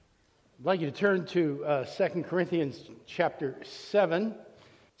I'd like you to turn to 2 Corinthians chapter 7.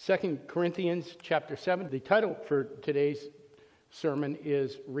 2 Corinthians chapter 7. The title for today's sermon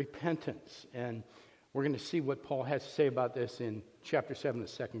is Repentance. And we're going to see what Paul has to say about this in chapter 7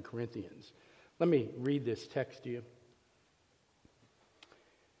 of 2 Corinthians. Let me read this text to you.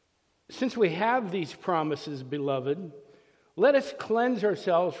 Since we have these promises, beloved, let us cleanse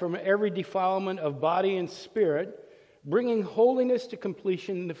ourselves from every defilement of body and spirit, bringing holiness to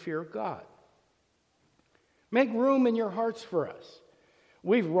completion in the fear of God. Make room in your hearts for us.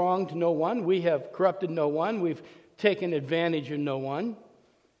 We've wronged no one. We have corrupted no one. We've taken advantage of no one.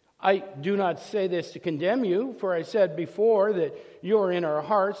 I do not say this to condemn you, for I said before that you are in our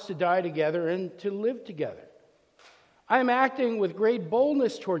hearts to die together and to live together. I am acting with great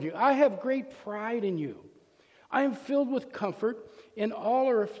boldness toward you. I have great pride in you. I am filled with comfort. In all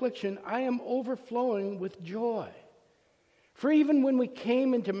our affliction, I am overflowing with joy. For even when we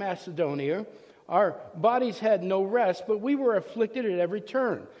came into Macedonia, our bodies had no rest, but we were afflicted at every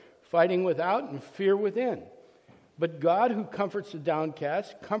turn, fighting without and fear within. But God, who comforts the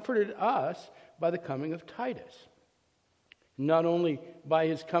downcast, comforted us by the coming of Titus. Not only by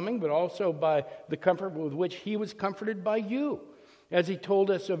his coming, but also by the comfort with which he was comforted by you, as he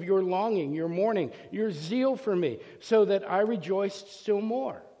told us of your longing, your mourning, your zeal for me, so that I rejoiced still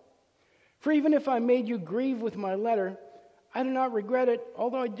more. For even if I made you grieve with my letter, I do not regret it,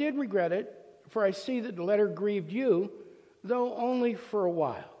 although I did regret it, for I see that the letter grieved you, though only for a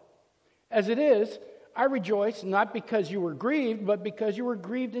while. As it is, I rejoice not because you were grieved, but because you were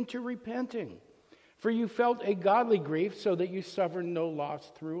grieved into repenting. For you felt a godly grief, so that you suffered no loss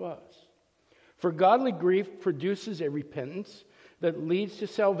through us. For godly grief produces a repentance that leads to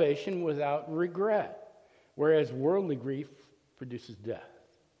salvation without regret, whereas worldly grief produces death.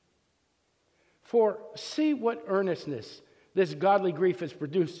 For see what earnestness this godly grief has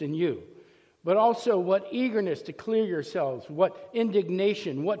produced in you, but also what eagerness to clear yourselves, what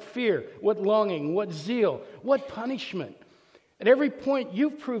indignation, what fear, what longing, what zeal, what punishment. At every point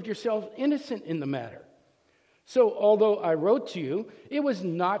you've proved yourselves innocent in the matter. So although I wrote to you, it was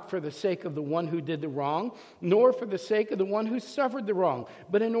not for the sake of the one who did the wrong, nor for the sake of the one who suffered the wrong,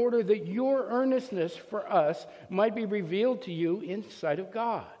 but in order that your earnestness for us might be revealed to you in sight of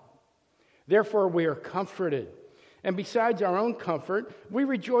God. Therefore we are comforted. And besides our own comfort, we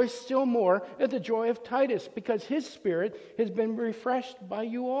rejoice still more at the joy of Titus, because his spirit has been refreshed by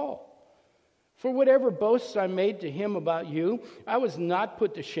you all. For whatever boasts I made to him about you, I was not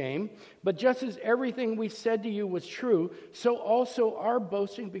put to shame, but just as everything we said to you was true, so also our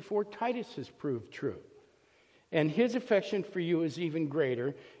boasting before Titus has proved true. And his affection for you is even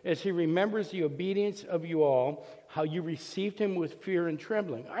greater, as he remembers the obedience of you all, how you received him with fear and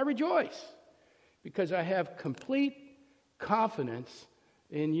trembling. I rejoice, because I have complete confidence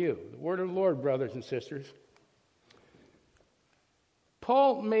in you. The word of the Lord, brothers and sisters.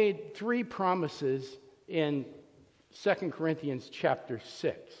 Paul made 3 promises in 2 Corinthians chapter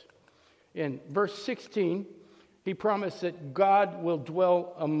 6. In verse 16, he promised that God will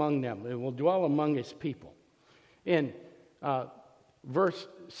dwell among them, and will dwell among his people. In verse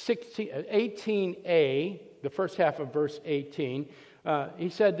 18a, the first half of verse 18, he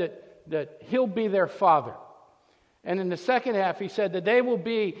said that he'll be their father. And in the second half, he said that they will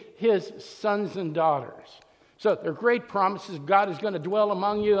be his sons and daughters. So they're great promises. God is going to dwell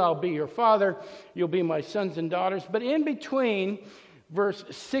among you. I'll be your father. You'll be my sons and daughters. But in between verse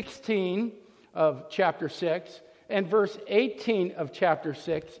 16 of chapter 6 and verse 18 of chapter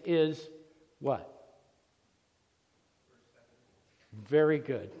 6 is what? Very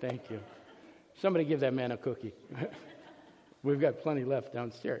good. Thank you. Somebody give that man a cookie. We've got plenty left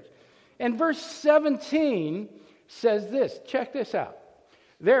downstairs. And verse 17 says this. Check this out.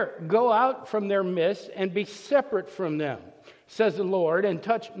 There, go out from their midst and be separate from them, says the Lord, and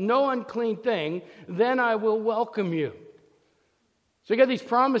touch no unclean thing, then I will welcome you. So you got these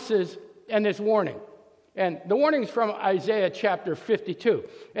promises and this warning. And the warning is from Isaiah chapter 52.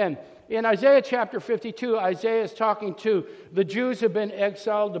 And in Isaiah chapter 52, Isaiah is talking to the Jews who have been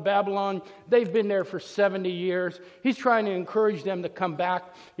exiled to Babylon. They've been there for 70 years. He's trying to encourage them to come back.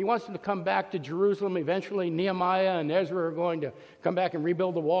 He wants them to come back to Jerusalem. Eventually, Nehemiah and Ezra are going to come back and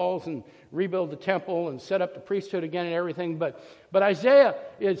rebuild the walls and rebuild the temple and set up the priesthood again and everything. But Isaiah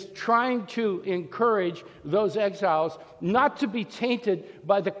is trying to encourage those exiles not to be tainted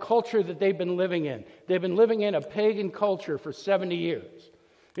by the culture that they've been living in. They've been living in a pagan culture for 70 years.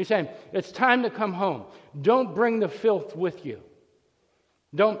 He's saying, it's time to come home. Don't bring the filth with you.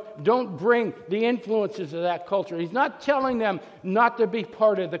 Don't bring the influences of that culture. He's not telling them not to be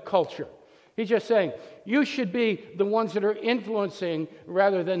part of the culture. He's just saying, you should be the ones that are influencing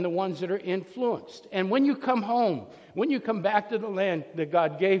rather than the ones that are influenced. And when you come home, when you come back to the land that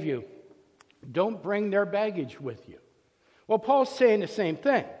God gave you, don't bring their baggage with you. Well, Paul's saying the same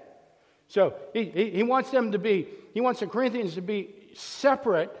thing. So he wants the Corinthians to be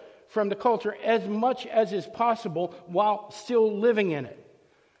separate from the culture as much as is possible while still living in it.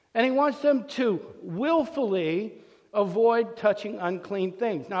 And he wants them to willfully avoid touching unclean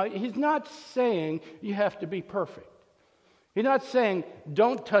things. Now, he's not saying you have to be perfect. He's not saying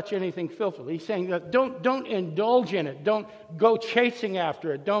don't touch anything filthily. He's saying that don't indulge in it. Don't go chasing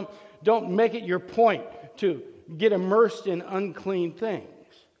after it. Don't make it your point to get immersed in unclean things.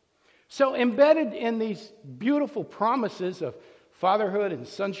 So embedded in these beautiful promises of fatherhood and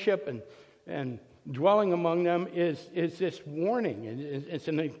sonship and dwelling among them is this warning. It's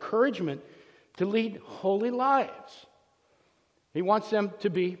an encouragement to lead holy lives. He wants them to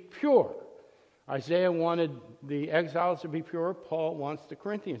be pure. Isaiah wanted the exiles to be pure. Paul wants the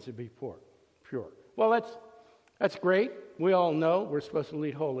Corinthians to be pure. Well, that's great. We all know we're supposed to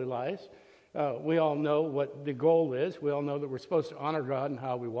lead holy lives. We all know what the goal is. We all know that we're supposed to honor God in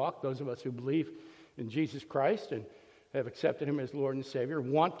how we walk. Those of us who believe in Jesus Christ and have accepted Him as Lord and Savior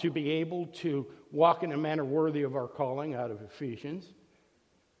want to be able to walk in a manner worthy of our calling out of Ephesians.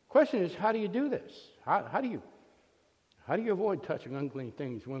 Question is, how do you do this? How do you avoid touching unclean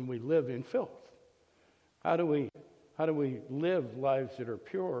things when we live in filth? How do we live lives that are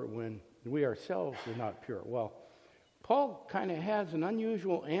pure when we ourselves are not pure? Well, Paul kind of has an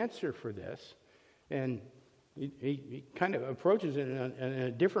unusual answer for this, and he kind of approaches it in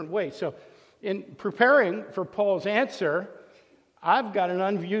a different way. So in preparing for Paul's answer, I've got an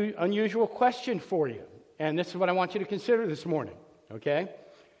unusual question for you, and this is what I want you to consider this morning, okay?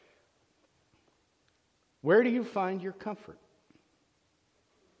 Where do you find your comfort?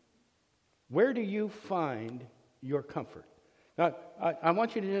 Where do you find your comfort? Now, I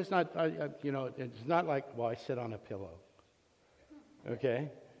want you to just not, it's not like, well, I sit on a pillow.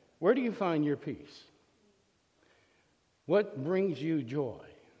 Okay? Where do you find your peace? What brings you joy?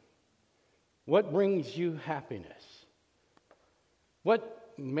 What brings you happiness?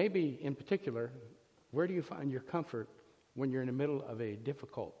 What, maybe in particular, where do you find your comfort when you're in the middle of a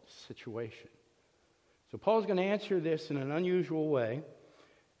difficult situation? So Paul's going to answer this in an unusual way,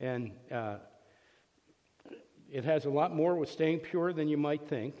 and it has a lot more with staying pure than you might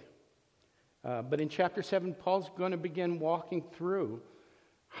think. But in chapter 7, Paul's going to begin walking through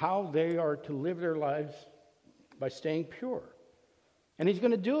how they are to live their lives by staying pure. And he's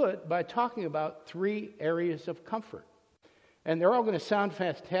going to do it by talking about 3 areas of comfort. And they're all going to sound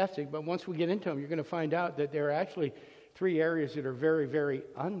fantastic, but once we get into them, you're going to find out that there are actually 3 areas that are very, very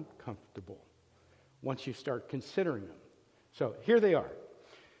uncomfortable once you start considering them. So here they are.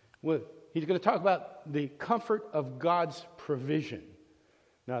 He's going to talk about the comfort of God's provision.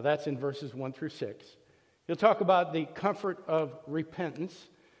 Now, that's in verses 1 through 6. He'll talk about the comfort of repentance.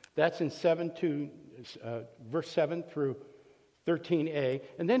 That's in verse 7 through 13a.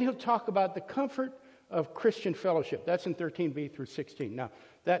 And then he'll talk about the comfort of Christian fellowship. That's in 13b through 16. Now,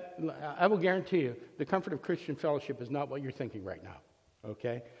 that I will guarantee you, the comfort of Christian fellowship is not what you're thinking right now.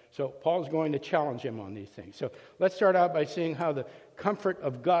 Okay? So Paul's going to challenge him on these things. So let's start out by seeing how the comfort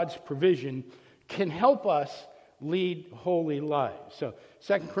of God's provision can help us lead holy lives. So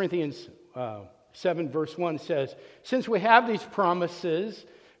 2 Corinthians 7 verse 1 says, "Since we have these promises,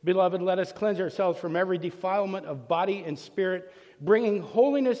 beloved, let us cleanse ourselves from every defilement of body and spirit, bringing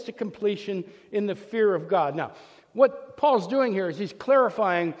holiness to completion in the fear of God." Now, what Paul's doing here is he's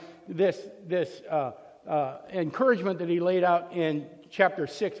clarifying this encouragement that he laid out in chapter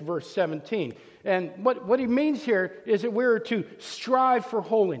 6, verse 17. And what he means here is that we're to strive for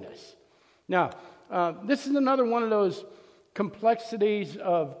holiness. Now, this is another one of those complexities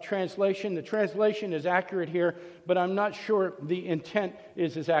of translation. The translation is accurate here, but I'm not sure the intent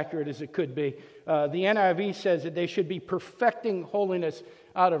is as accurate as it could be. The NIV says that they should be perfecting holiness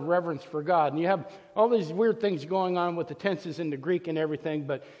out of reverence for God. And you have all these weird things going on with the tenses in the Greek and everything,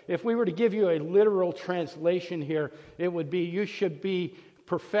 but if we were to give you a literal translation here, it would be you should be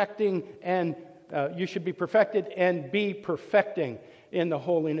perfecting and you should be perfected and be perfecting in the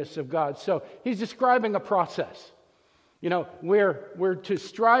holiness of God. So he's describing a process. You know, we're to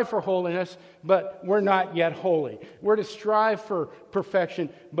strive for holiness, but we're not yet holy. We're to strive for perfection,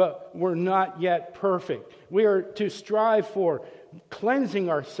 but we're not yet perfect. We are to strive for cleansing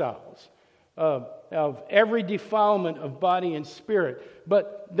ourselves of every defilement of body and spirit,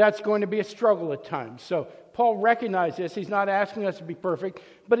 but that's going to be a struggle at times. So Paul recognized this. He's not asking us to be perfect,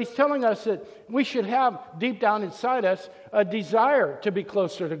 but he's telling us that we should have deep down inside us a desire to be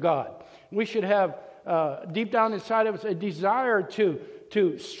closer to God. We should have deep down inside of us a desire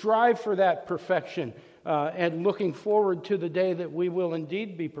to strive for that perfection and looking forward to the day that we will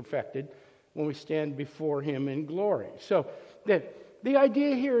indeed be perfected when we stand before Him in glory. So the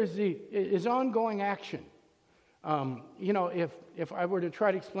idea here is ongoing action. If I were to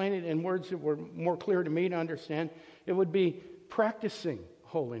try to explain it in words that were more clear to me to understand, it would be practicing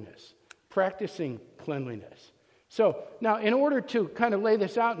holiness, practicing cleanliness. So now, in order to kind of lay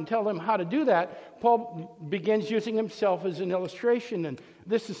this out and tell them how to do that, Paul begins using himself as an illustration, and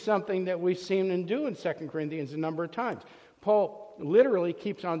this is something that we've seen him do in 2 Corinthians a number of times. Paul literally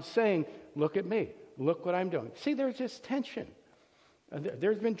keeps on saying, look at me, look what I'm doing. See, there's this tension.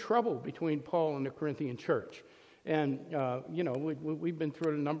 There's been trouble between Paul and the Corinthian church. And, we've been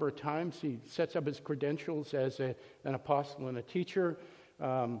through it a number of times. He sets up his credentials as an apostle and a teacher.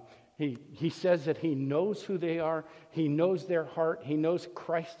 He says that he knows who they are. He knows their heart. He knows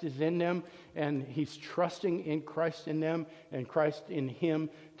Christ is in them. And he's trusting in Christ in them and Christ in him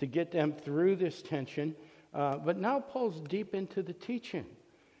to get them through this tension. But now Paul's deep into the teaching.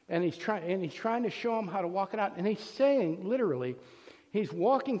 And he's trying to show them how to walk it out. And he's saying, literally, he's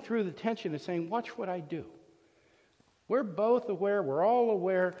walking through the tension and saying, watch what I do. We're both aware, we're all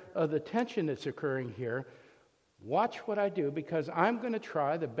aware of the tension that's occurring here. Watch what I do, because I'm going to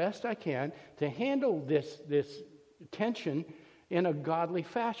try the best I can to handle this tension in a godly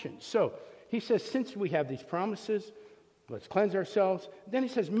fashion. So he says, since we have these promises, let's cleanse ourselves. Then he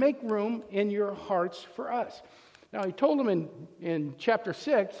says, make room in your hearts for us. Now he told them in chapter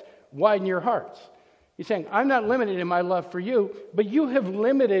 6, widen your hearts. He's saying, I'm not limited in my love for you, but you have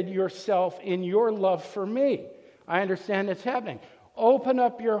limited yourself in your love for me. I understand it's happening. Open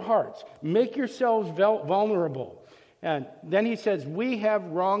up your hearts. Make yourselves vulnerable. And then he says, we have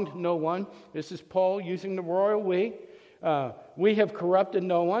wronged no one. This is Paul using the royal we. We have corrupted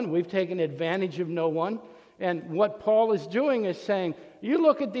no one. We've taken advantage of no one. And what Paul is doing is saying, you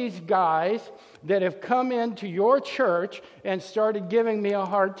look at these guys that have come into your church and started giving me a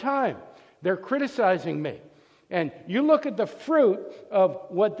hard time. They're criticizing me. And you look at the fruit of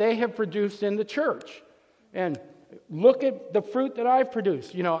what they have produced in the church. And look at the fruit that I've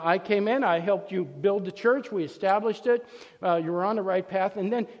produced. I came in, I helped you build the church, we established it, you were on the right path,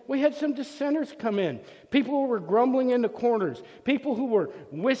 and then we had some dissenters come in. People who were grumbling in the corners, people who were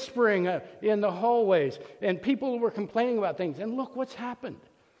whispering in the hallways, and people who were complaining about things. And look what's happened.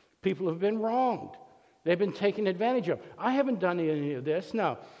 People have been wronged. They've been taken advantage of. I haven't done any of this.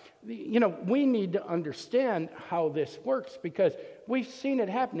 Now, we need to understand how this works, because we've seen it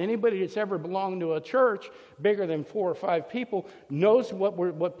happen. Anybody that's ever belonged to a church bigger than 4 or 5 people knows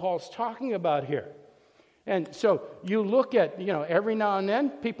what Paul's talking about here. And so you look at, every now and then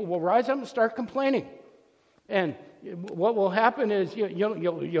people will rise up and start complaining. And what will happen is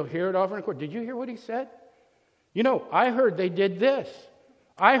you'll hear it over and over. Did you hear what he said? I heard they did this.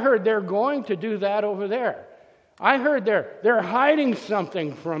 I heard they're going to do that over there. I heard they're hiding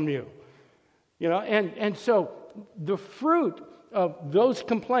something from you. And so the fruit of those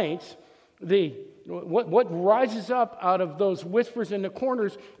complaints, what rises up out of those whispers in the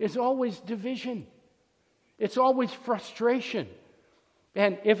corners is always division. It's always frustration.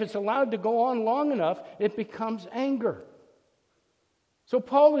 And if it's allowed to go on long enough, it becomes anger. So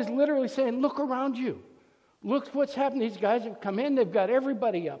Paul is literally saying, look around you. Look what's happened. These guys have come in, they've got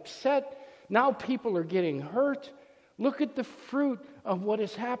everybody upset. Now people are getting hurt. Look at the fruit of what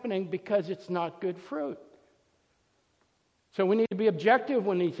is happening, because it's not good fruit. So we need to be objective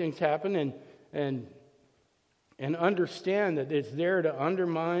when these things happen and understand that it's there to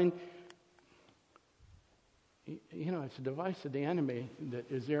undermine. It's a device of the enemy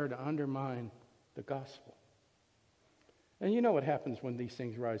that is there to undermine the gospel. And you know what happens when these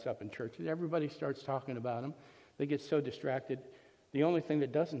things rise up in churches. Everybody starts talking about them. They get so distracted. The only thing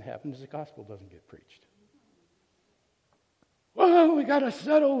that doesn't happen is the gospel doesn't get preached. Well, we got to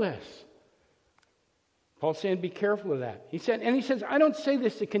settle this. Paul's saying, be careful of that. He says, I don't say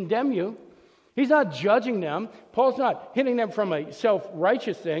this to condemn you. He's not judging them. Paul's not hitting them from a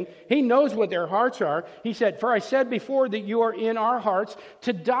self-righteous thing. He knows what their hearts are. He said, for I said before that you are in our hearts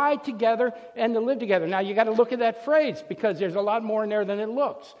to die together and to live together. Now, you got to look at that phrase, because there's a lot more in there than it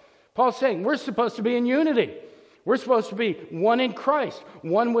looks. Paul's saying we're supposed to be in unity. We're supposed to be one in Christ,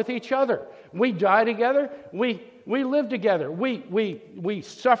 one with each other. We die together. We live together. We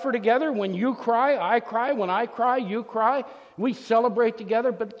suffer together. When you cry, I cry. When I cry, you cry. We celebrate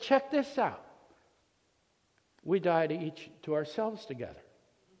together. But check this out. We die to ourselves together.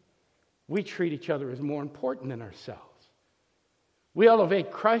 We treat each other as more important than ourselves. We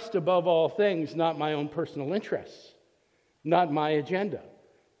elevate Christ above all things, not my own personal interests, not my agenda.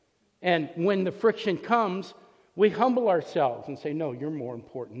 And when the friction comes, we humble ourselves and say, no, you're more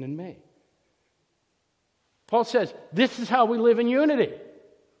important than me. Paul says, this is how we live in unity.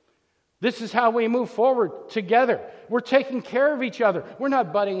 This is how we move forward together. We're taking care of each other. We're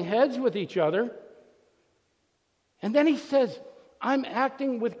not butting heads with each other. And then he says, I'm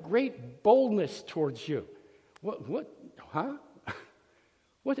acting with great boldness towards you. What? Huh?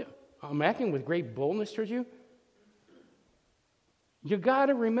 What? I'm acting with great boldness towards you? You got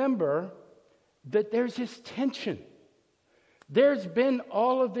to remember that there's this tension. There's been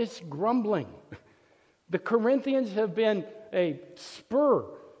all of this grumbling. The Corinthians have been a spur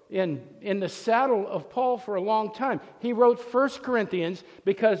in the saddle of Paul for a long time. He wrote 1 Corinthians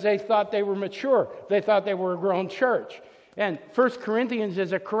because they thought they were mature. They thought they were a grown church. And 1 Corinthians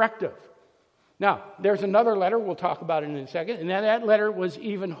is a corrective. Now, there's another letter, we'll talk about it in a second, and that letter was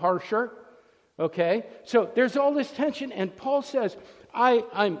even harsher. Okay? So there's all this tension, and Paul says,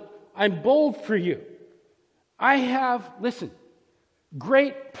 I'm bold for you. I have, listen,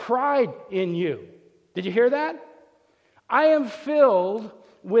 great pride in you. Did you hear that? I am filled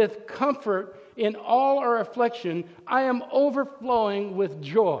with comfort in all our affliction. I am overflowing with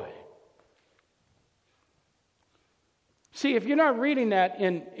joy. See, if you're not reading that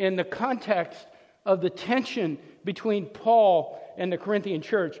in the context of the tension between Paul and the Corinthian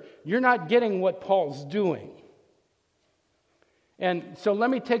church, you're not getting what Paul's doing. And so let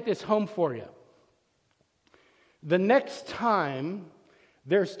me take this home for you. The next time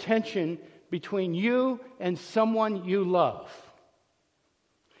there's tension between you and someone you love,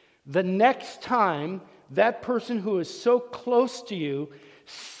 the next time that person who is so close to you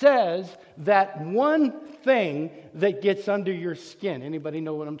says that one thing that gets under your skin. Anybody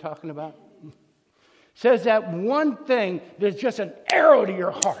know what I'm talking about? Says that one thing that's just an arrow to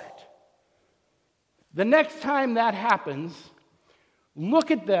your heart. The next time that happens,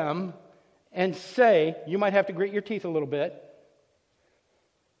 look at them and say, you might have to grit your teeth a little bit,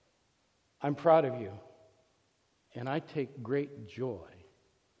 I'm proud of you, and I take great joy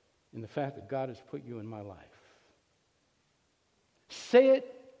in the fact that God has put you in my life. Say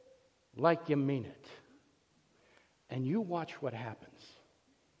it like you mean it, and you watch what happens.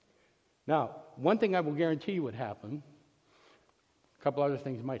 Now, one thing I will guarantee you would happen, a couple other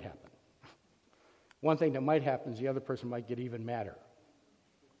things might happen. One thing that might happen is the other person might get even madder.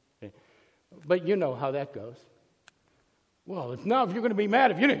 Okay? But you know how that goes. Well, if you're going to be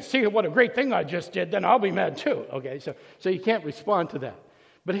mad, if you didn't see what a great thing I just did, then I'll be mad too. Okay, so you can't respond to that.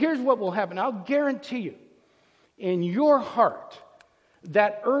 But here's what will happen. I'll guarantee you, in your heart,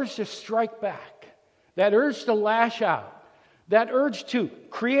 that urge to strike back, that urge to lash out, that urge to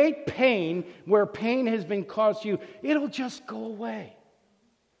create pain where pain has been caused to you, it'll just go away.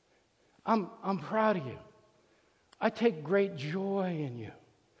 I'm proud of you. I take great joy in you.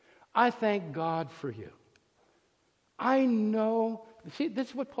 I thank God for you. I know, see, this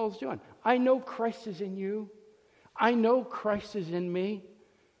is what Paul's doing. I know Christ is in you. I know Christ is in me.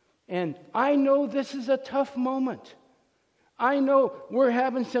 And I know this is a tough moment. I know we're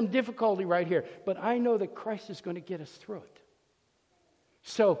having some difficulty right here, but I know that Christ is going to get us through it.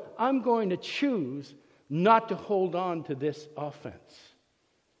 So I'm going to choose not to hold on to this offense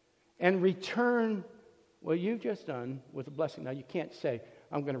and return what you've just done with a blessing. Now, you can't say,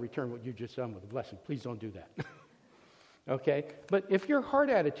 I'm going to return what you've just done with a blessing. Please don't do that. Okay? But if your heart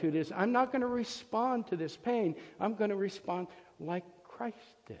attitude is, I'm not going to respond to this pain, I'm going to respond like Christ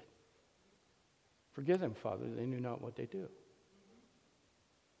did. Forgive them, Father, they knew not what they do.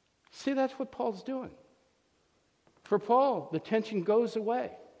 See, that's what Paul's doing. For Paul, the tension goes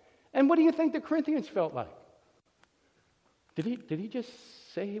away. And what do you think the Corinthians felt like? Did he just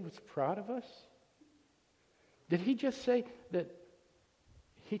say he was proud of us? Did he just say that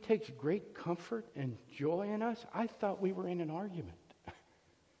he takes great comfort and joy in us? I thought we were in an argument.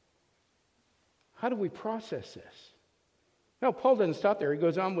 How do we process this? No, Paul doesn't stop there. He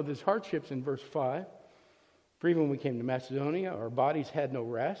goes on with his hardships in verse 5. For even when we came to Macedonia, our bodies had no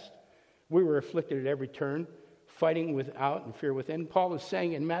rest. We were afflicted at every turn, fighting without and fear within. Paul is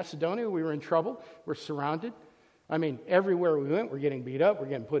saying in Macedonia we were in trouble. We're surrounded. I mean, everywhere we went, we're getting beat up. We're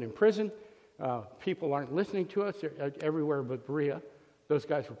getting put in prison. People aren't listening to us. They're everywhere but Berea. Those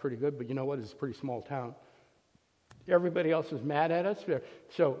guys were pretty good, but you know what? It's a pretty small town. Everybody else was mad at us.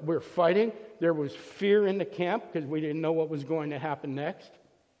 So we're fighting. There was fear in the camp because we didn't know what was going to happen next.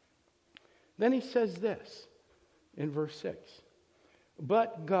 Then he says this in verse 6.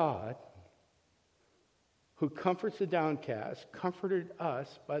 But God, who comforts the downcast, comforted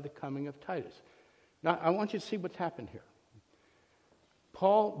us by the coming of Titus. Now, I want you to see what's happened here.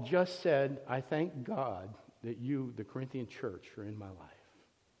 Paul just said, I thank God that you, the Corinthian church, are in my life.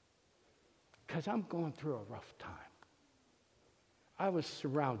 because I'm going through a rough time. I was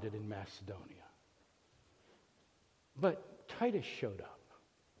surrounded in Macedonia. But Titus showed up.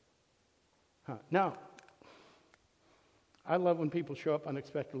 Now, I love when people show up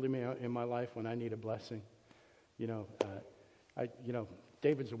unexpectedly in my life when I need a blessing.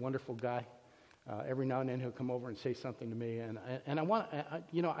 David's a wonderful guy. Every now and then he'll come over and say something to me, and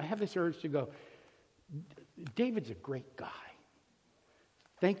I have this urge to go, David's a great guy.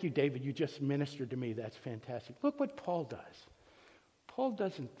 Thank you, David. You just ministered to me. That's fantastic. Look what Paul does. Paul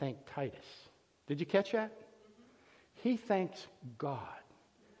doesn't thank Titus. Did you catch that? He thanks God.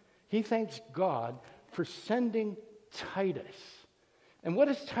 He thanks God for sending Titus. And what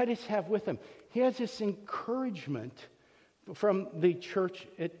does Titus have with him? He has this encouragement from the church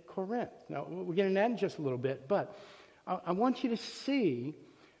at Corinth. Now, we'll get into that in just a little bit, but I want you to see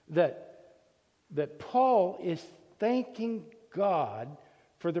that Paul is thanking God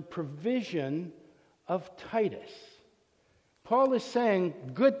for the provision of Titus. Paul is saying,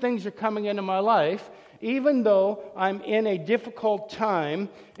 good things are coming into my life, even though I'm in a difficult time,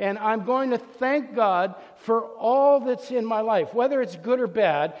 and I'm going to thank God for all that's in my life, whether it's good or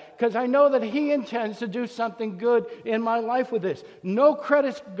bad, because I know that He intends to do something good in my life with this. No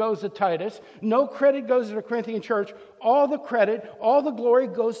credit goes to Titus. No credit goes to the Corinthian church. All the credit, all the glory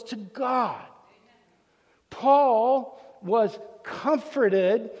goes to God. Paul was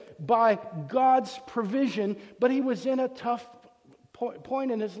comforted by God's provision, but he was in a tough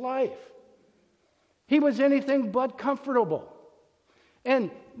point in his life. He was anything but comfortable. And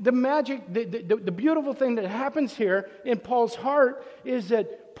the magic, the beautiful thing that happens here in Paul's heart is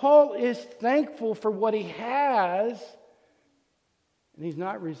that Paul is thankful for what he has, and he's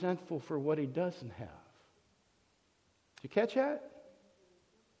not resentful for what he doesn't have. Did you catch that?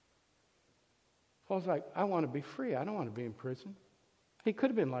 Paul's like, I want to be free. I don't want to be in prison. He could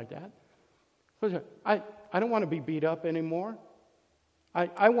have been like that. I don't want to be beat up anymore.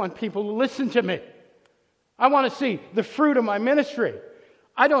 I want people to listen to me. I want to see the fruit of my ministry.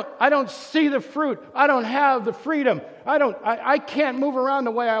 I don't see the fruit. I don't have the freedom. I can't move around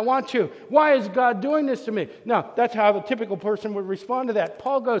the way I want to. Why is God doing this to me? Now, that's how the typical person would respond to that.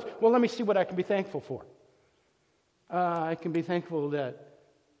 Paul goes, well, let me see what I can be thankful for. I can be thankful that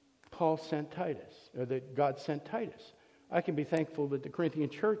Paul sent Titus, or that God sent Titus. I can be thankful that the Corinthian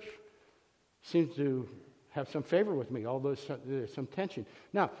church seems to have some favor with me, although there's some tension.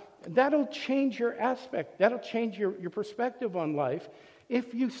 Now, that'll change your aspect. That'll change your perspective on life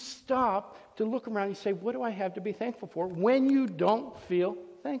if you stop to look around and say, what do I have to be thankful for when you don't feel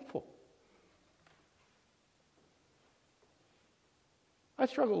thankful? I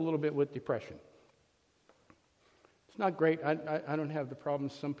struggle a little bit with depression. It's not great. I don't have the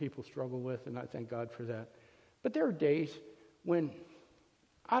problems some people struggle with, and I thank God for that. But there are days when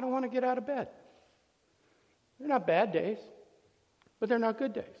I don't want to get out of bed. They're not bad days, but they're not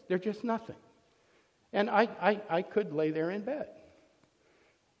good days. They're just nothing. And I could lay there in bed.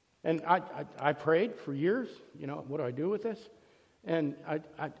 And I prayed for years, what do I do with this? And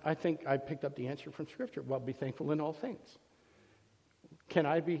I think I picked up the answer from Scripture. Well, be thankful in all things. Can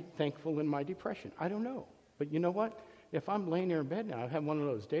I be thankful in my depression? I don't know. But you know what? If I'm laying there in bed now, I've had one of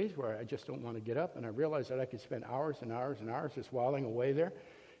those days where I just don't want to get up, and I realize that I could spend hours and hours and hours just whiling away there.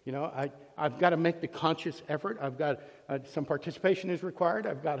 I've got to make the conscious effort. I've got some participation is required.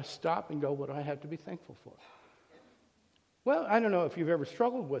 I've got to stop and go, what do I have to be thankful for? Well, I don't know if you've ever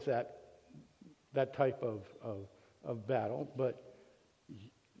struggled with that type of battle, but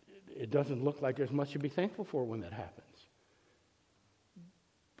it doesn't look like there's much to be thankful for when that happens.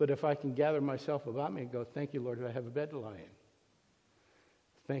 But if I can gather myself about me and go, thank you, Lord, that I have a bed to lie in.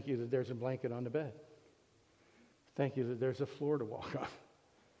 Thank you that there's a blanket on the bed. Thank you that there's a floor to walk on.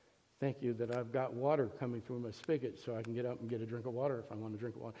 Thank you that I've got water coming through my spigot so I can get up and get a drink of water if I want to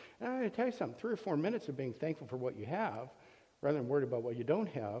drink water. And I'm going to tell you something, 3 or 4 minutes of being thankful for what you have, rather than worried about what you don't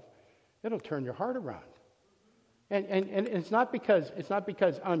have, it'll turn your heart around. And it's not because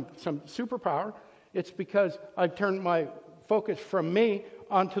I'm some superpower. It's because I've turned my focus from me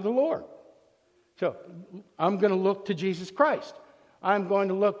onto the Lord. So I'm going to look to Jesus Christ. I'm going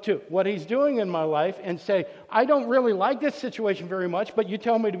to look to what He's doing in my life and say, I don't really like this situation very much, but you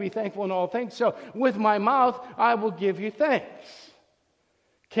tell me to be thankful in all things. So with my mouth, I will give you thanks.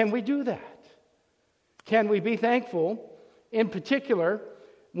 Can we do that? Can we be thankful, in particular,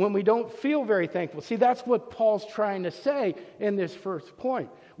 when we don't feel very thankful? See, that's what Paul's trying to say in this first point.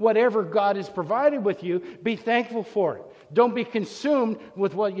 Whatever God has provided with you, be thankful for it. Don't be consumed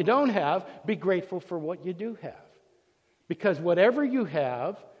with what you don't have. Be grateful for what you do have. Because whatever you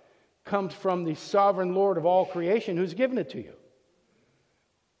have comes from the sovereign Lord of all creation who's given it to you.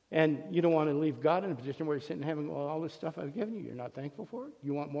 And you don't want to leave God in a position where you're sitting having all this stuff I've given you. You're not thankful for it?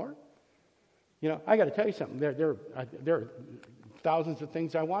 You want more? I got to tell you something. There are thousands of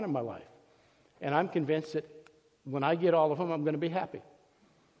things I want in my life. And I'm convinced that when I get all of them, I'm going to be happy.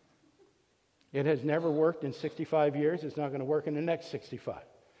 It has never worked in 65 years. It's not going to work in the next 65.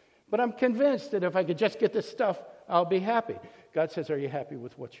 But I'm convinced that if I could just get this stuff, I'll be happy. God says, are you happy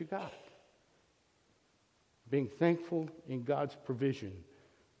with what you got? Being thankful in God's provision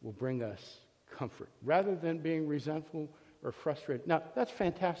will bring us comfort, rather than being resentful or frustrated. Now, that's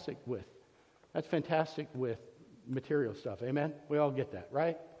fantastic with material stuff. Amen? We all get that,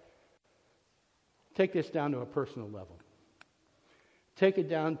 right? Take this down to a personal level. Take it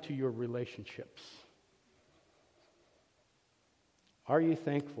down to your relationships. Are you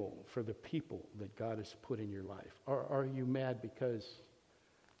thankful for the people that God has put in your life? Or are you mad because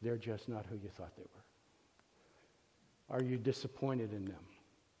they're just not who you thought they were? Are you disappointed in them?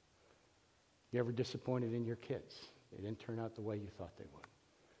 You ever disappointed in your kids? They didn't turn out the way you thought they would.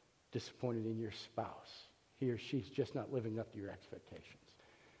 Disappointed in your spouse. He or she's just not living up to your expectations.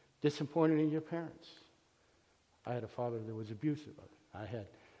 Disappointed in your parents. I had a father that was abusive. I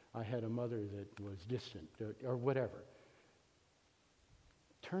had a mother that was distant or whatever.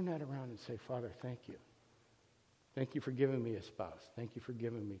 Turn that around and say, Father, thank you. Thank you for giving me a spouse. Thank you for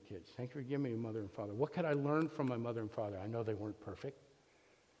giving me kids. Thank you for giving me a mother and father. What could I learn from my mother and father? I know they weren't perfect.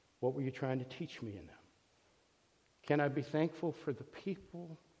 What were you trying to teach me in them? Can I be thankful for the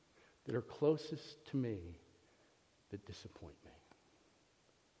people that are closest to me that disappoint me?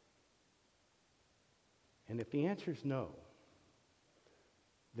 And if the answer is no,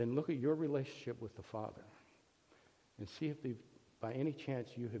 then look at your relationship with the Father and see if by any chance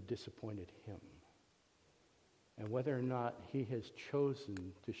you have disappointed him, and whether or not he has chosen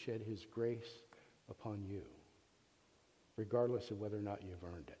to shed his grace upon you, regardless of whether or not you've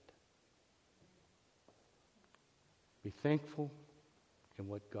earned it. Be thankful in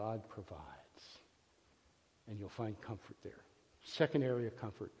what God provides, and you'll find comfort there. Second area of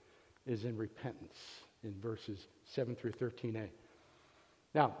comfort is in repentance in verses 7 through 13a.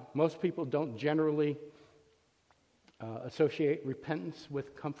 Now, most people don't generally associate repentance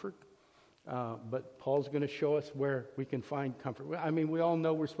with comfort, but Paul's going to show us where we can find comfort. I mean, we all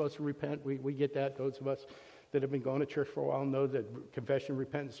know we're supposed to repent. We get that. Those of us that have been going to church for a while know that confession and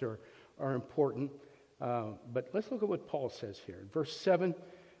repentance are important. But let's look at what Paul says here. In verse 7,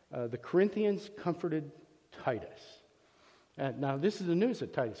 the Corinthians comforted Titus. Now, this is the news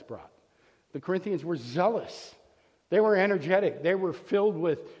that Titus brought. The Corinthians were zealous. They were energetic. They were filled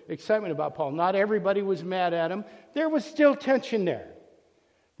with excitement about Paul. Not everybody was mad at him. There was still tension there.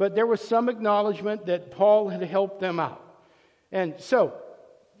 But there was some acknowledgement that Paul had helped them out. And so,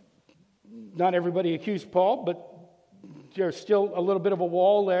 not everybody accused Paul, but there's still a little bit of a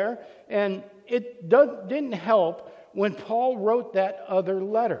wall there. And it didn't help when Paul wrote that other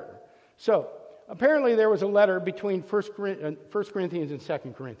letter. So, apparently there was a letter between 1 Corinthians and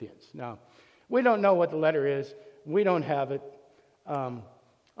 2 Corinthians. Now, we don't know what the letter is. We don't have it. A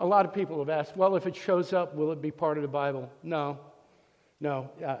lot of people have asked, well, if it shows up, will it be part of the Bible? No.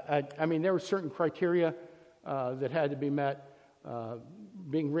 I mean, there were certain criteria that had to be met.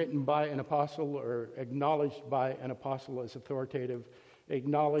 Being written by an apostle or acknowledged by an apostle as authoritative,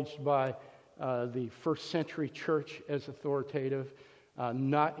 acknowledged by the first century church as authoritative,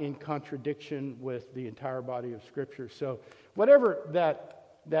 not in contradiction with the entire body of Scripture. So whatever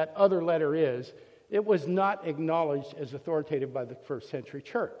that other letter is, it was not acknowledged as authoritative by the first century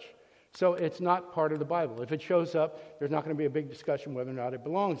church. So it's not part of the Bible. If it shows up, there's not going to be a big discussion whether or not it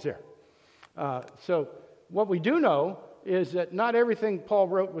belongs there. So what we do know is that not everything Paul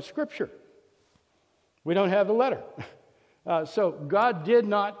wrote was Scripture. We don't have the letter. So God did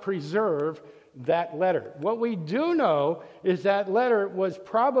not preserve that letter. What we do know is that letter was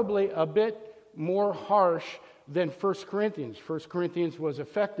probably a bit more harsh than 1 Corinthians. 1 Corinthians was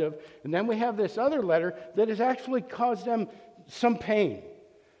effective. And then we have this other letter that has actually caused them some pain.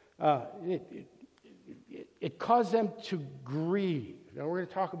 It caused them to grieve. Now we're going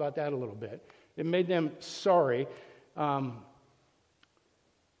to talk about that a little bit. It made them sorry.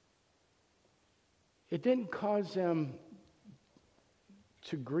 It didn't cause them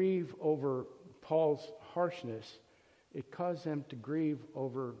to grieve over Paul's harshness. It caused them to grieve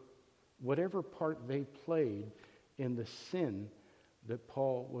over whatever part they played in the sin that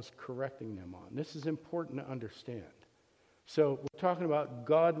Paul was correcting them on. This is important to understand. So we're talking about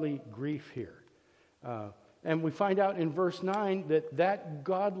godly grief here. And we find out in verse 9 that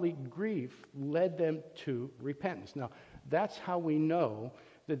godly grief led them to repentance. Now, that's how we know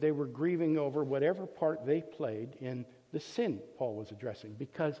that they were grieving over whatever part they played in the sin Paul was addressing,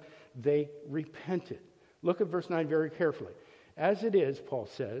 because they repented. Look at verse 9 very carefully. As it is, Paul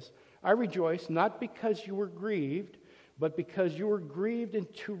says, I rejoice not because you were grieved, but because you were grieved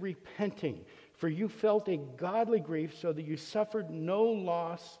into repenting. For you felt a godly grief so that you suffered no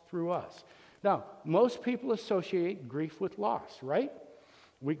loss through us. Now, most people associate grief with loss, right?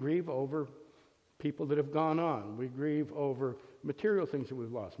 We grieve over people that have gone on. We grieve over material things that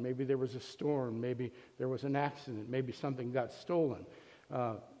we've lost. Maybe there was a storm. Maybe there was an accident. Maybe something got stolen.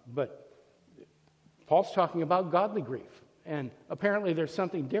 But Paul's talking about godly grief. And apparently there's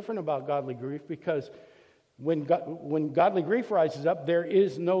something different about godly grief, because when godly grief rises up, there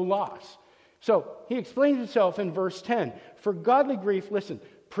is no loss. So he explains himself in verse 10. For godly grief, listen,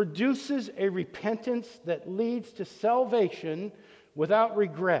 produces a repentance that leads to salvation without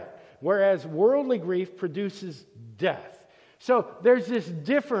regret, whereas worldly grief produces death. So there's this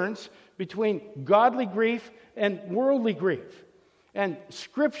difference between godly grief and worldly grief. And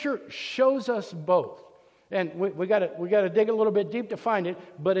Scripture shows us both. And we got to dig a little bit deep to find it,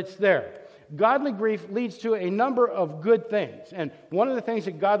 but it's there. Godly grief leads to a number of good things. And one of the things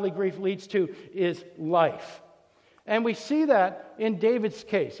that godly grief leads to is life. And we see that in David's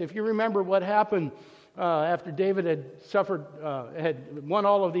case. If you remember what happened after David had won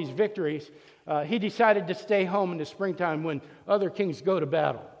all of these victories, he decided to stay home in the springtime when other kings go to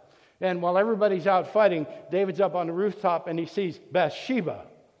battle. And while everybody's out fighting, David's up on the rooftop and he sees Bathsheba.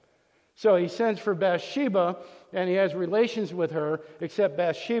 So he sends for Bathsheba, and he has relations with her, except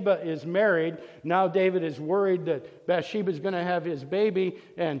Bathsheba is married. Now David is worried that Bathsheba is going to have his baby,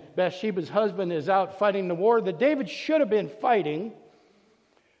 and Bathsheba's husband is out fighting the war that David should have been fighting.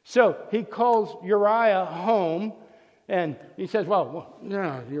 So he calls Uriah home, and he says, well,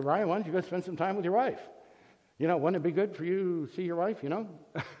 Uriah, why don't you go spend some time with your wife? Wouldn't it be good for you to see your wife,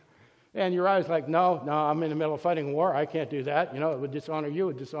 And Uriah's like, no, I'm in the middle of fighting a war. I can't do that. It would dishonor you.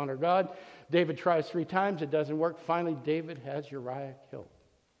 It would dishonor God. David tries 3 times. It doesn't work. Finally, David has Uriah killed.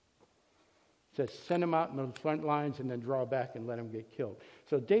 Says, send him out in the front lines and then draw back and let him get killed.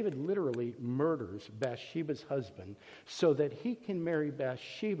 So David literally murders Bathsheba's husband so that he can marry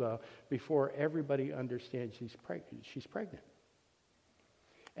Bathsheba before everybody understands she's pregnant.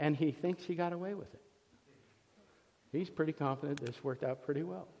 And he thinks he got away with it. He's pretty confident this worked out pretty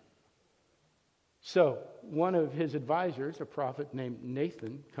well. So one of his advisors, a prophet named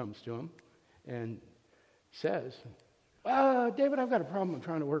Nathan, comes to him and says, David, I've got a problem I'm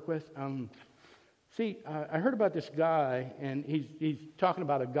trying to work with. I heard about this guy, and he's talking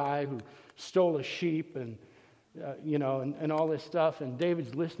about a guy who stole a sheep and all this stuff. And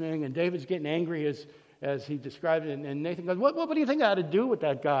David's listening, and David's getting angry as he described it. And Nathan goes, what do you think I ought to do with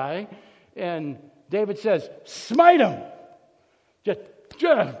that guy? And David says, smite him. Just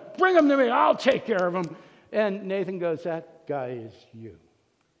bring him to me. I'll take care of him. And Nathan goes, that guy is you.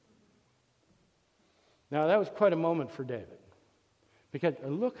 Now, that was quite a moment for David. Because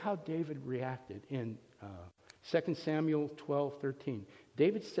look how David reacted in 2 Samuel 12:13.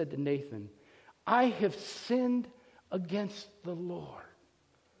 David said to Nathan, I have sinned against the Lord.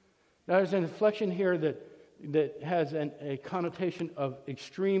 Now, there's an inflection here that has a connotation of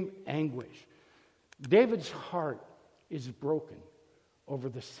extreme anguish. David's heart is broken over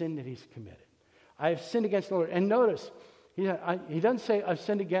the sin that he's committed. I have sinned against the Lord. And notice, he doesn't say, I've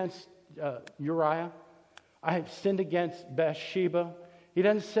sinned against Uriah. I have sinned against Bathsheba. He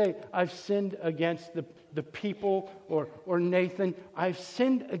doesn't say, I've sinned against the people or Nathan. I've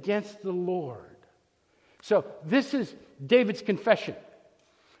sinned against the Lord. So this is David's confession.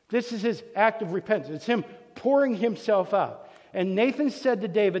 This is his act of repentance. It's him pouring himself out. And Nathan said to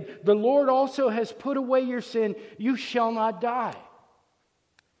David, the Lord also has put away your sin. You shall not die.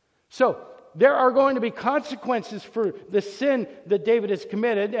 So, there are going to be consequences for the sin that David has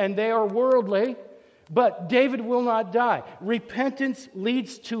committed, and they are worldly, but David will not die. Repentance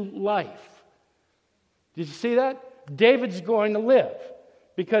leads to life. Did you see that? David's going to live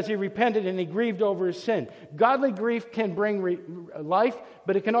because he repented and he grieved over his sin. Godly grief can bring life,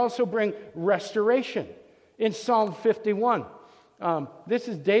 but it can also bring restoration. In Psalm 51, this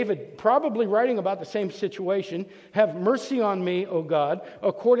is David probably writing about the same situation. Have mercy on me, O God,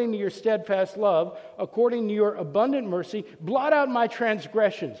 according to your steadfast love, according to your abundant mercy. Blot out my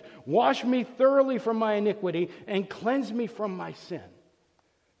transgressions. Wash me thoroughly from my iniquity and cleanse me from my sin.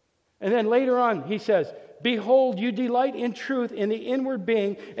 And then later on, he says, behold, you delight in truth in the inward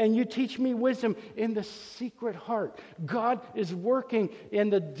being, and you teach me wisdom in the secret heart. God is working in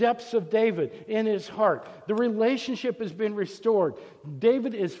the depths of David, in his heart. The relationship has been restored.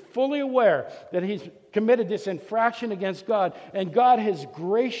 David is fully aware that he's committed this infraction against God, and God has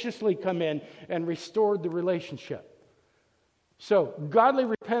graciously come in and restored the relationship. So godly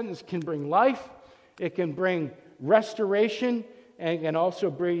repentance can bring life, it can bring restoration, and it can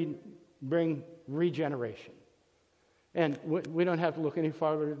also bring regeneration. And we don't have to look any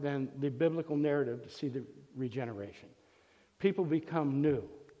farther than the biblical narrative to see the regeneration. People become new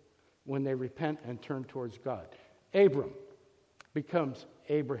when they repent and turn towards God. Abram becomes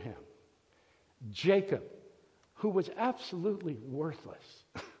Abraham. Jacob, who was absolutely worthless.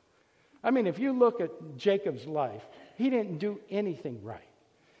 I mean, if you look at Jacob's life, he didn't do anything right.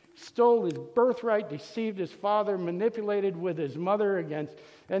 Stole his birthright, deceived his father, manipulated with his mother against,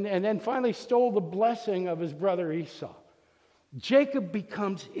 and then finally stole the blessing of his brother Esau. Jacob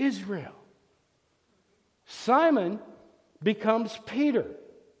becomes Israel. Simon becomes Peter.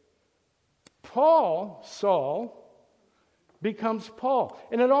 Saul, becomes Paul.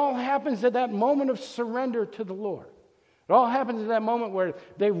 And it all happens at that moment of surrender to the Lord. It all happens at that moment where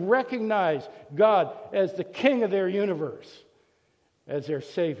they recognize God as the King of their universe, as their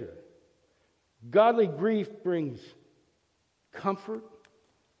Savior. Godly grief brings comfort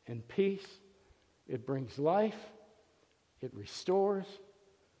and peace. It brings life. It restores.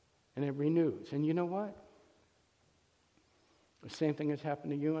 And it renews. And you know what? The same thing has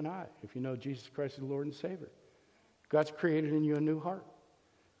happened to you and I, if you know Jesus Christ as Lord and Savior. God's created in you a new heart.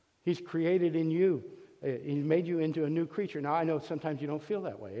 He's created in you. He's made you into a new creature. Now, I know sometimes you don't feel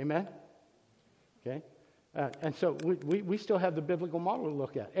that way. Amen? Okay? And so we still have the biblical model to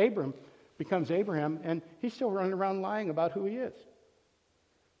look at. Abram becomes Abraham, and he's still running around lying about who he is.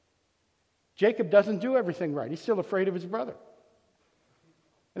 Jacob doesn't do everything right. He's still afraid of his brother.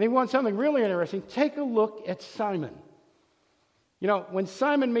 And he wants something really interesting. Take a look at Simon. You know, when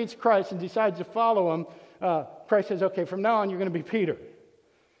Simon meets Christ and decides to follow him, Christ says, okay, from now on you're going to be Peter.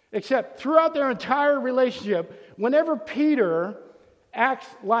 Except throughout their entire relationship, whenever Peter acts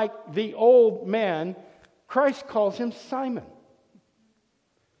like the old man, Christ calls him Simon.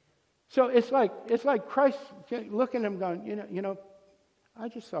 So it's like Christ looking at him going, you know, I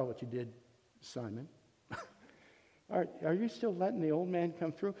just saw what you did, Simon. Are you still letting the old man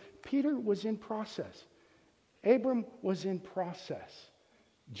come through? Peter was in process. Abram was in process.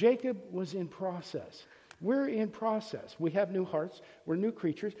 Jacob was in process. We're in process. We have new hearts. We're new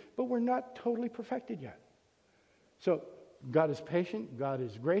creatures, but we're not totally perfected yet. So God is patient. God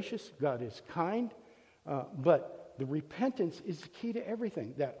is gracious. God is kind. But the repentance is the key to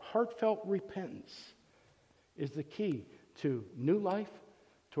everything. That heartfelt repentance is the key to new life,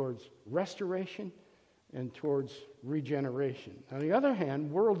 towards restoration, and towards regeneration. On the other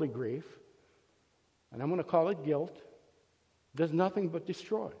hand, worldly grief, and I'm going to call it guilt, does nothing but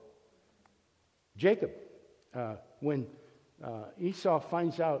destroy. Jacob, when Esau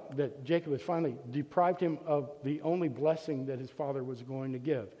finds out that Jacob has finally deprived him of the only blessing that his father was going to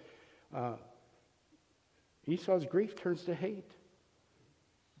give, Esau's grief turns to hate.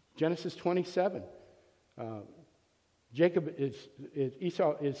 Genesis 27.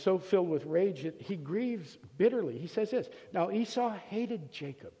 Esau is so filled with rage that he grieves bitterly. He says this, now Esau hated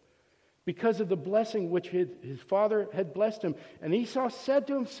Jacob because of the blessing which his father had blessed him. And Esau said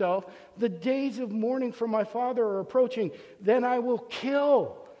to himself, the days of mourning for my father are approaching. Then I will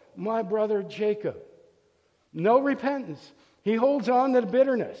kill my brother Jacob. No repentance. He holds on to the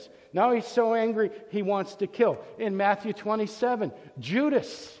bitterness. Now he's so angry, he wants to kill. In Matthew 27,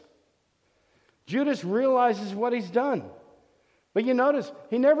 Judas realizes what he's done. But you notice,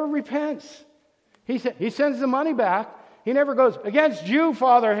 he never repents. He sends the money back. He never goes, against you,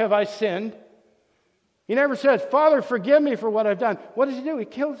 Father, have I sinned. He never says, Father, forgive me for what I've done. What does he do? He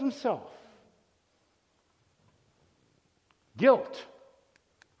kills himself. Guilt.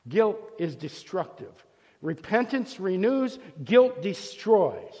 Guilt is destructive. Repentance renews, guilt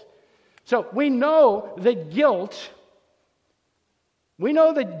destroys. So we know that guilt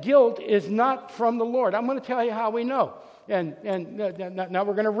is not from the Lord. I'm going to tell you how we know. And now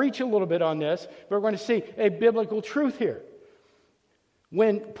we're going to reach a little bit on this, but we're going to see a biblical truth here.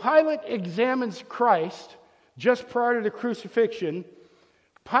 When Pilate examines Christ just prior to the crucifixion,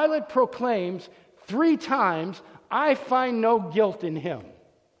 Pilate proclaims 3 times, I find no guilt in him.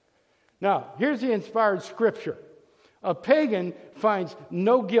 Now, here's the inspired scripture. A pagan finds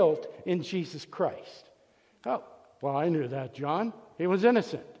no guilt in Jesus Christ. Oh, well, I knew that, John. He was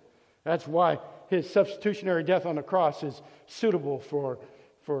innocent. That's why his substitutionary death on the cross is suitable for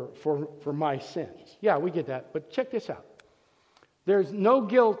my sins. Yeah, we get that. But check this out. There's no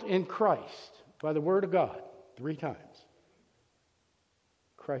guilt in Christ by the word of God 3 times.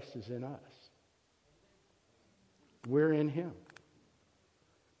 Christ is in us. We're in him.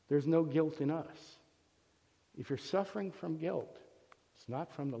 There's no guilt in us. If you're suffering from guilt, it's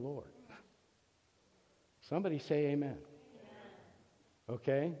not from the Lord. Somebody say amen.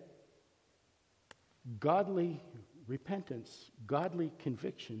 Okay? Godly repentance, godly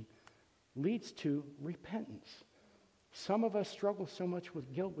conviction leads to repentance. Some of us struggle so much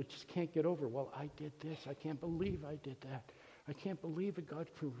with guilt we just can't get over. Well, I did this. I can't believe I did that. I can't believe it. God,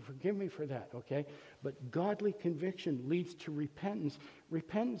 forgive me for that. Okay? But godly conviction leads to repentance.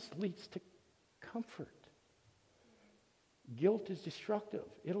 Repentance leads to comfort. Guilt is destructive.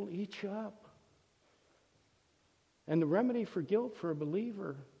 It'll eat you up. And the remedy for guilt for a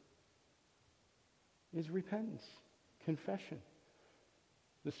believer is repentance, confession.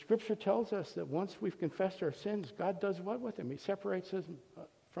 The Scripture tells us that once we've confessed our sins, God does what with them? He separates us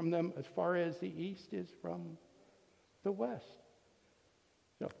from them as far as the east is from the west.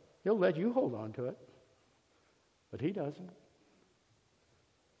 So He'll let you hold on to it, but He doesn't.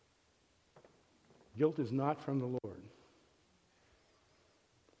 Guilt is not from the Lord.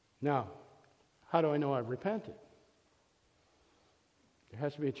 Now, how do I know I've repented? There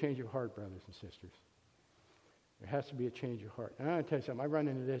has to be a change of heart, brothers and sisters. There has to be a change of heart. And I'm going to tell you something. I run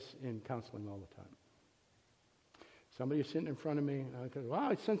into this in counseling all the time. Somebody is sitting in front of me, and I go, well,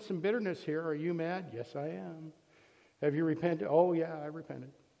 I sense some bitterness here. Are you mad? Yes, I am. Have you repented? Oh, yeah, I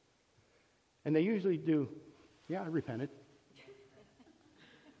repented. And they usually do, yeah, I repented.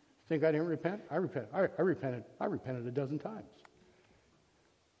 Think I didn't repent? I repented. I repented. I repented a dozen times.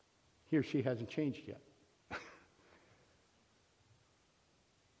 He or she hasn't changed yet.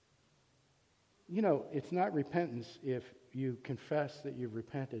 You know, it's not repentance if you confess that you've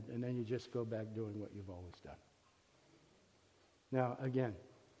repented and then you just go back doing what you've always done. Now, again,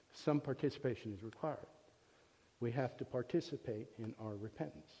 some participation is required. We have to participate in our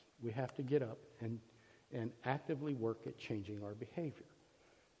repentance. We have to get up and actively work at changing our behavior.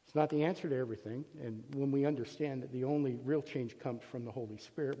 It's not the answer to everything, and when we understand that the only real change comes from the Holy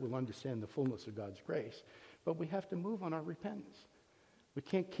Spirit, we'll understand the fullness of God's grace. But we have to move on our repentance. We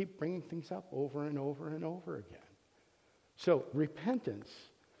can't keep bringing things up over and over and over again. So repentance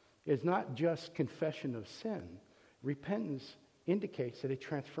is not just confession of sin. Repentance indicates that a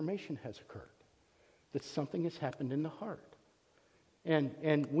transformation has occurred, that something has happened in the heart.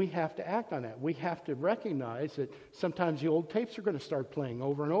 And we have to act on that. We have to recognize that sometimes the old tapes are going to start playing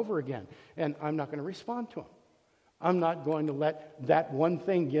over and over again, and I'm not going to respond to them. I'm not going to let that one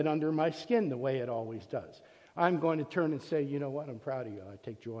thing get under my skin the way it always does. I'm going to turn and say, you know what, I'm proud of you. I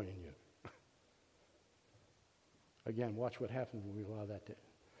take joy in you. Again, watch what happens when we allow that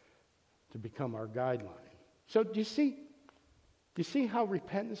to become our guideline. So do you see how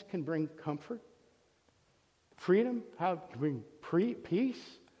repentance can bring comfort? Freedom? How it can bring peace?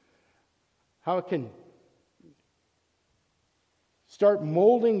 How it can start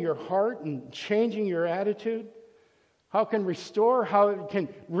molding your heart and changing your attitude? How it can restore? How it can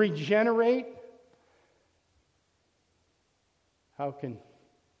regenerate? How it can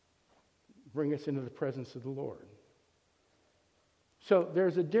bring us into the presence of the Lord. So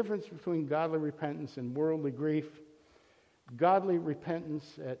there's a difference between godly repentance and worldly grief. Godly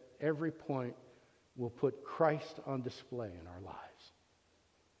repentance at every point will put Christ on display in our lives.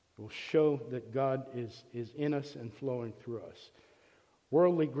 It will show that God is in us and flowing through us.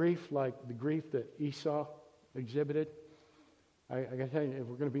 Worldly grief, like the grief that Esau exhibited, I got to tell you, if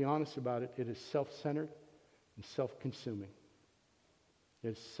we're going to be honest about it, it is self-centered and self-consuming.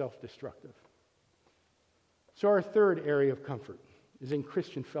 It's self-destructive. So our third area of comfort is in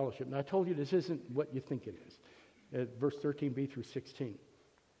Christian fellowship. Now I told you this isn't what you think it is. Verse 13b through 16.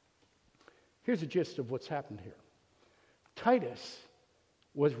 Here's the gist of what's happened here. Titus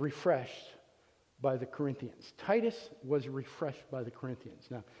was refreshed by the Corinthians. Titus was refreshed by the Corinthians.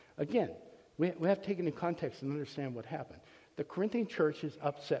 Now, again, we have to take it in context and understand what happened. The Corinthian church is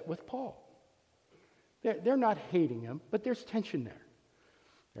upset with Paul. They're not hating him, but there's tension there.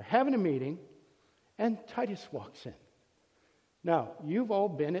 They're having a meeting, and Titus walks in. Now, you've all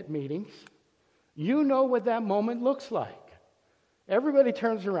been at meetings. You know what that moment looks like. Everybody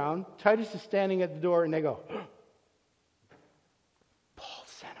turns around. Titus is standing at the door, and they go, Paul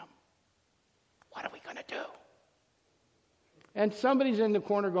sent him. What are we going to do? And somebody's in the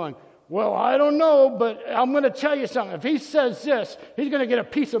corner going, well, I don't know, but I'm going to tell you something. If he says this, he's going to get a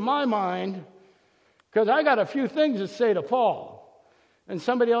piece of my mind because I got a few things to say to Paul. And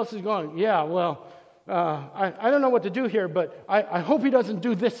somebody else is going, yeah, well, I don't know what to do here, but I hope he doesn't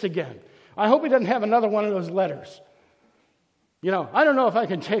do this again. I hope he doesn't have another one of those letters. You know, I don't know if I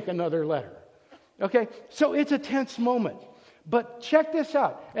can take another letter. Okay, so it's a tense moment. But check this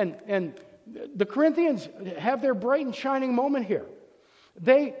out. And the Corinthians have their bright and shining moment here.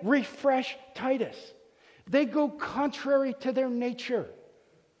 They refresh Titus. They go contrary to their nature.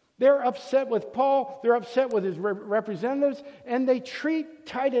 They're upset with Paul, they're upset with his representatives, and they treat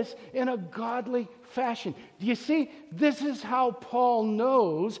Titus in a godly fashion. Do you see? This is how Paul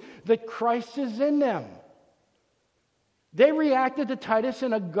knows that Christ is in them. They reacted to Titus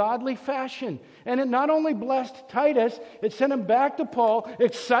in a godly fashion. And it not only blessed Titus, it sent him back to Paul,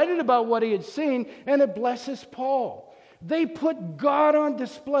 excited about what he had seen, and it blesses Paul. They put God on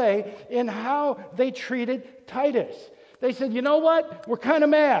display in how they treated Titus. They said, you know what? We're kind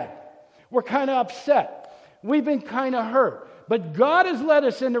of mad. We're kind of upset. We've been kind of hurt. But God has led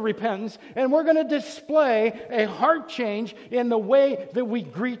us into repentance, and we're going to display a heart change in the way that we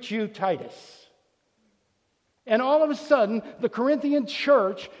greet you, Titus. And all of a sudden, the Corinthian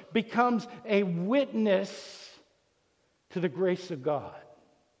church becomes a witness to the grace of God.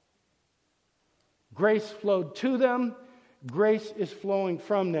 Grace flowed to them. Grace is flowing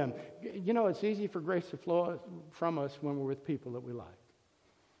from them. You know, it's easy for grace to flow from us when we're with people that we like.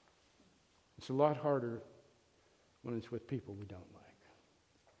 It's a lot harder when it's with people we don't like.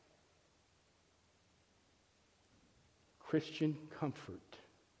 Christian comfort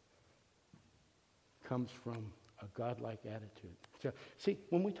comes from a godlike attitude. So, see,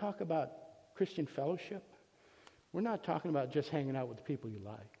 when we talk about Christian fellowship, we're not talking about just hanging out with the people you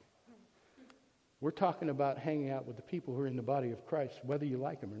like. We're talking about hanging out with the people who are in the body of Christ, whether you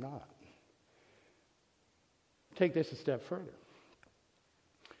like them or not. Take this a step further.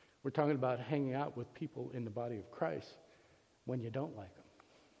 We're talking about hanging out with people in the body of Christ when you don't like them.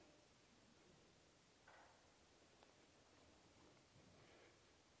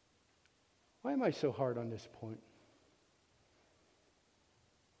 Why am I so hard on this point?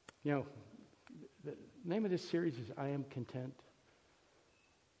 You know, the name of this series is I Am Content.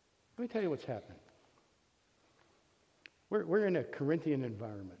 Let me tell you what's happening. We're in a Corinthian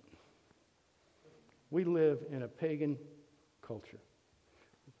environment. We live in a pagan culture.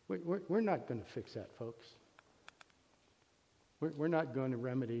 We're not going to fix that, folks. We're not going to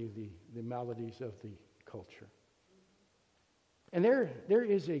remedy the maladies of the culture. And there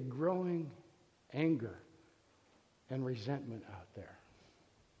is a growing anger and resentment out there.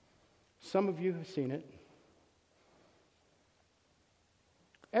 Some of you have seen it.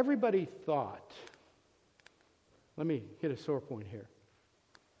 Everybody thought, let me hit a sore point here,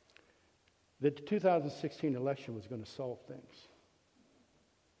 that the 2016 election was going to solve things.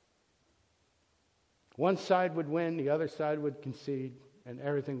 One side would win, the other side would concede, and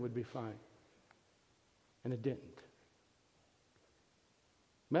everything would be fine. And it didn't.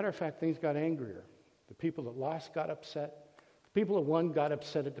 Matter of fact, things got angrier. The people that lost got upset. The people that won got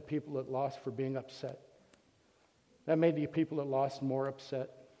upset at the people that lost for being upset. That made the people that lost more upset.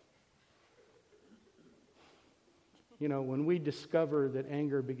 You know, when we discover that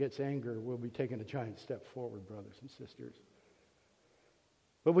anger begets anger, we'll be taking a giant step forward, brothers and sisters.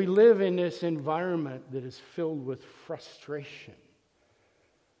 But we live in this environment that is filled with frustration.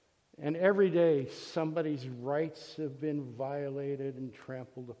 And every day, somebody's rights have been violated and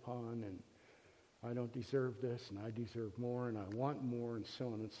trampled upon, and I don't deserve this, and I deserve more, and I want more, and so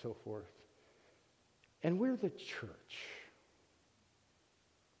on and so forth. And we're the church.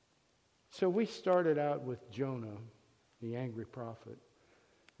 So we started out with Jonah, the angry prophet,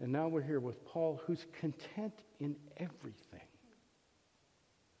 and now we're here with Paul, who's content in everything.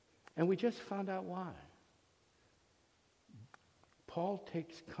 And we just found out why. Paul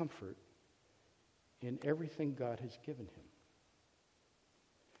takes comfort in everything God has given him.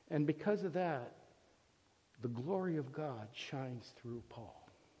 And because of that, the glory of God shines through Paul.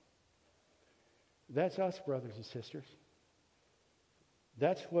 That's us, brothers and sisters.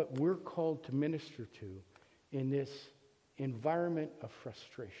 That's what we're called to minister to in this environment of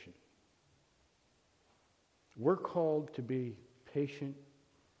frustration. We're called to be patient,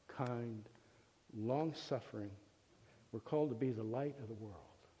 kind, long-suffering. We're called to be the light of the world.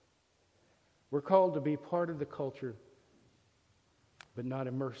 We're called to be part of the culture, but not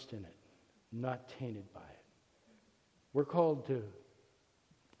immersed in it, not tainted by it. We're called to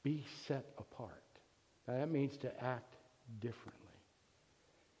be set apart. Now, that means to act differently.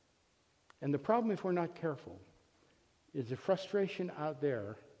 And the problem, if we're not careful, is the frustration out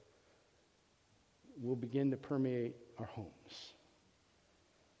there will begin to permeate our homes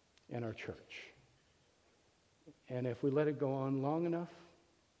and our church. And if we let it go on long enough,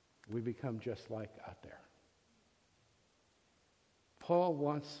 we become just like out there. Paul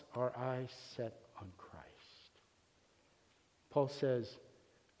wants our eyes set on Christ. Paul says,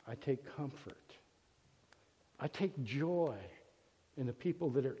 I take comfort. I take joy in the people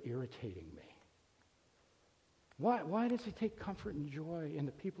that are irritating me. Why does he take comfort and joy in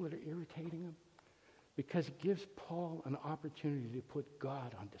the people that are irritating him? because it gives Paul an opportunity to put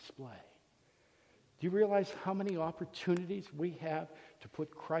God on display. Do you realize how many opportunities we have to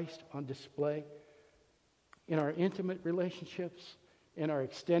put Christ on display in our intimate relationships, in our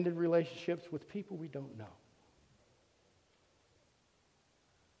extended relationships with people we don't know?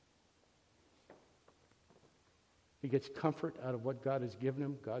 He gets comfort out of what God has given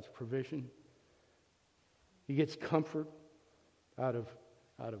him, God's provision. He gets comfort out of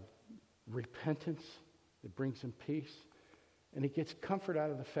repentance that brings him peace. And he gets comfort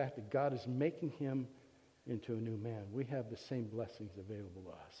out of the fact that God is making him into a new man. We have the same blessings available to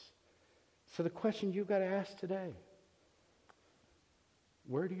us. So the question you've got to ask today,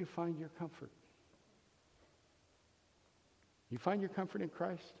 where do you find your comfort? You find your comfort in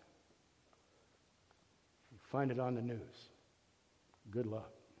Christ? You find it on the news. Good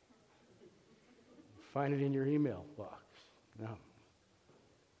luck. You find it in your email box. No.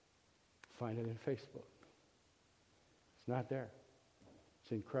 Find it in Facebook. It's not there.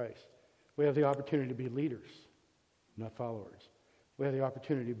 It's in Christ. We have the opportunity to be leaders, not followers. We have the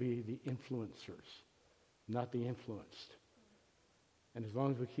opportunity to be the influencers, not the influenced. And as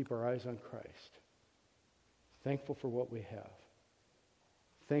long as we keep our eyes on Christ, thankful for what we have,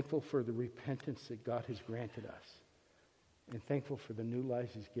 thankful for the repentance that God has granted us, and thankful for the new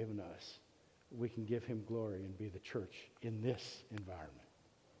lives he's given us, we can give him glory and be the church in this environment.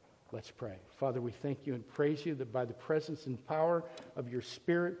 Let's pray. Father, we thank you and praise you that by the presence and power of your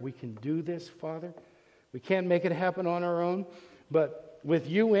Spirit, we can do this, Father. We can't make it happen on our own, but with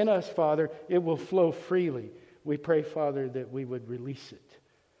you in us, Father, it will flow freely. We pray, Father, that we would release it,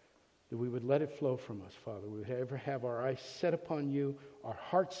 that we would let it flow from us, Father. We would ever have our eyes set upon you, our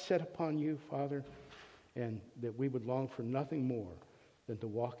hearts set upon you, Father, and that we would long for nothing more than to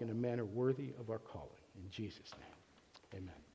walk in a manner worthy of our calling. In Jesus' name, amen.